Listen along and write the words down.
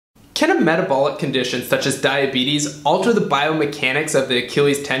Can a metabolic condition such as diabetes alter the biomechanics of the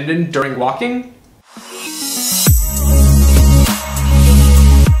Achilles tendon during walking?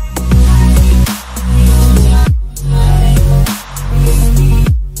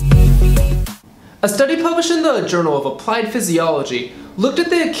 A study published in the Journal of Applied Physiology looked at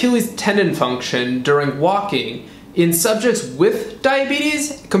the Achilles tendon function during walking in subjects with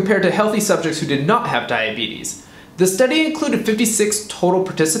diabetes compared to healthy subjects who did not have diabetes. The study included 56 total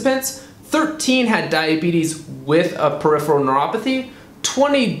participants. 13 had diabetes with a peripheral neuropathy,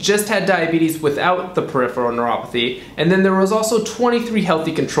 20 just had diabetes without the peripheral neuropathy, and then there was also 23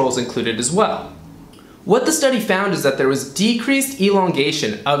 healthy controls included as well. What the study found is that there was decreased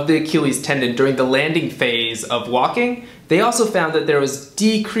elongation of the Achilles tendon during the landing phase of walking. They also found that there was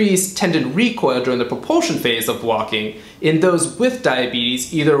decreased tendon recoil during the propulsion phase of walking in those with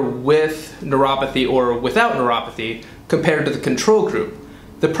diabetes, either with neuropathy or without neuropathy, compared to the control group.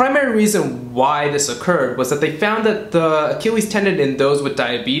 The primary reason why this occurred was that they found that the Achilles tendon in those with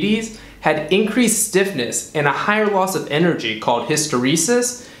diabetes had increased stiffness and a higher loss of energy called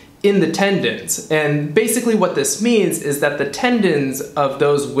hysteresis in the tendons. And basically what this means is that the tendons of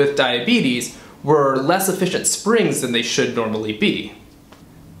those with diabetes were less efficient springs than they should normally be.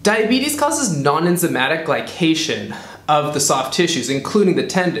 Diabetes causes non-enzymatic glycation of the soft tissues, including the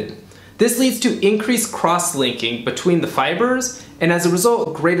tendon. This leads to increased cross-linking between the fibers and as a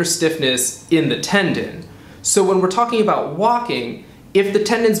result, greater stiffness in the tendon. So when we're talking about walking, if the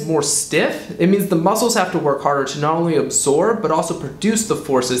tendon's more stiff, it means the muscles have to work harder to not only absorb, but also produce the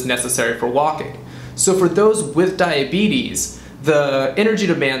forces necessary for walking. So for those with diabetes, the energy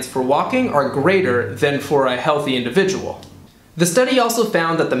demands for walking are greater than for a healthy individual. The study also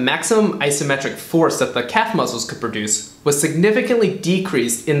found that the maximum isometric force that the calf muscles could produce was significantly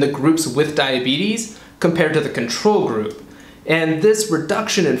decreased in the groups with diabetes compared to the control group. And this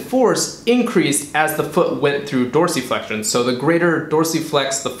reduction in force increased as the foot went through dorsiflexion. So the greater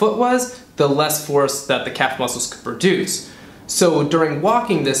dorsiflex the foot was, the less force that the calf muscles could produce. So during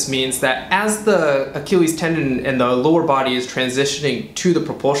walking, this means that as the Achilles tendon and the lower body is transitioning to the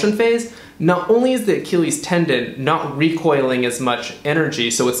propulsion phase, not only is the Achilles tendon not recoiling as much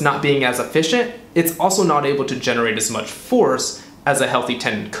energy, so it's not being as efficient, it's also not able to generate as much force as a healthy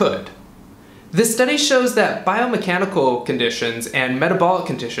tendon could. This study shows that biomechanical conditions and metabolic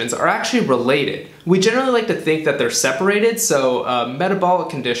conditions are actually related. We generally like to think that they're separated, so metabolic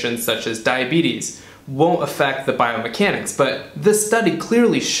conditions such as diabetes won't affect the biomechanics, but this study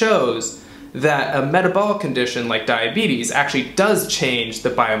clearly shows that a metabolic condition like diabetes actually does change the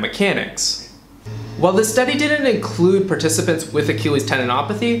biomechanics. While the study didn't include participants with Achilles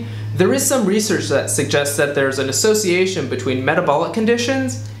tendinopathy, there is some research that suggests that there's an association between metabolic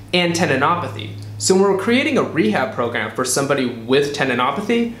conditions and tendinopathy. So when we're creating a rehab program for somebody with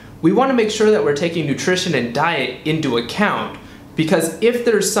tendinopathy, we want to make sure that we're taking nutrition and diet into account, because if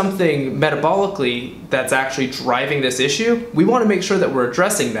there's something metabolically that's actually driving this issue, we want to make sure that we're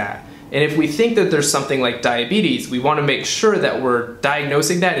addressing that. And if we think that there's something like diabetes, we want to make sure that we're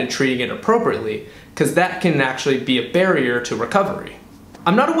diagnosing that and treating it appropriately, because that can actually be a barrier to recovery.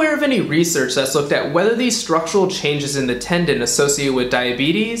 I'm not aware of any research that's looked at whether these structural changes in the tendon associated with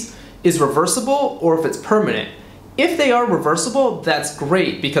diabetes is reversible or if it's permanent. If they are reversible, that's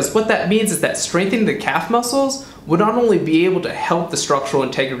great, because what that means is that strengthening the calf muscles would not only be able to help the structural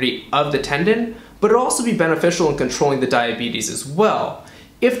integrity of the tendon, but it'll also be beneficial in controlling the diabetes as well.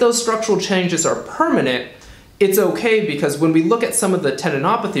 If those structural changes are permanent, it's okay, because when we look at some of the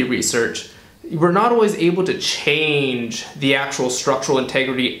tendinopathy research, we're not always able to change the actual structural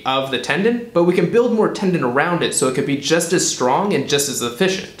integrity of the tendon, but we can build more tendon around it so it could be just as strong and just as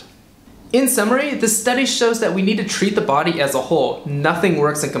efficient. In summary, this study shows that we need to treat the body as a whole. Nothing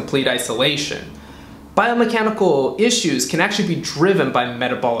works in complete isolation. Biomechanical issues can actually be driven by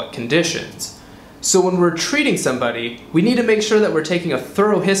metabolic conditions. So when we're treating somebody, we need to make sure that we're taking a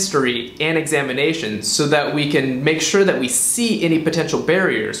thorough history and examination so that we can make sure that we see any potential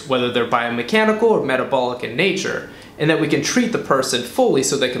barriers, whether they're biomechanical or metabolic in nature, and that we can treat the person fully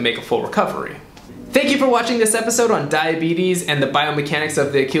so they can make a full recovery. Thank you for watching this episode on diabetes and the biomechanics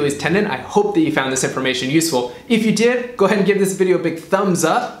of the Achilles tendon. I hope that you found this information useful. If you did, go ahead and give this video a big thumbs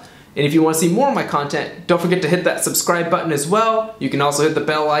up. And if you want to see more of my content, don't forget to hit that subscribe button as well. You can also hit the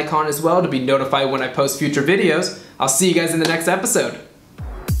bell icon as well to be notified when I post future videos. I'll see you guys in the next episode.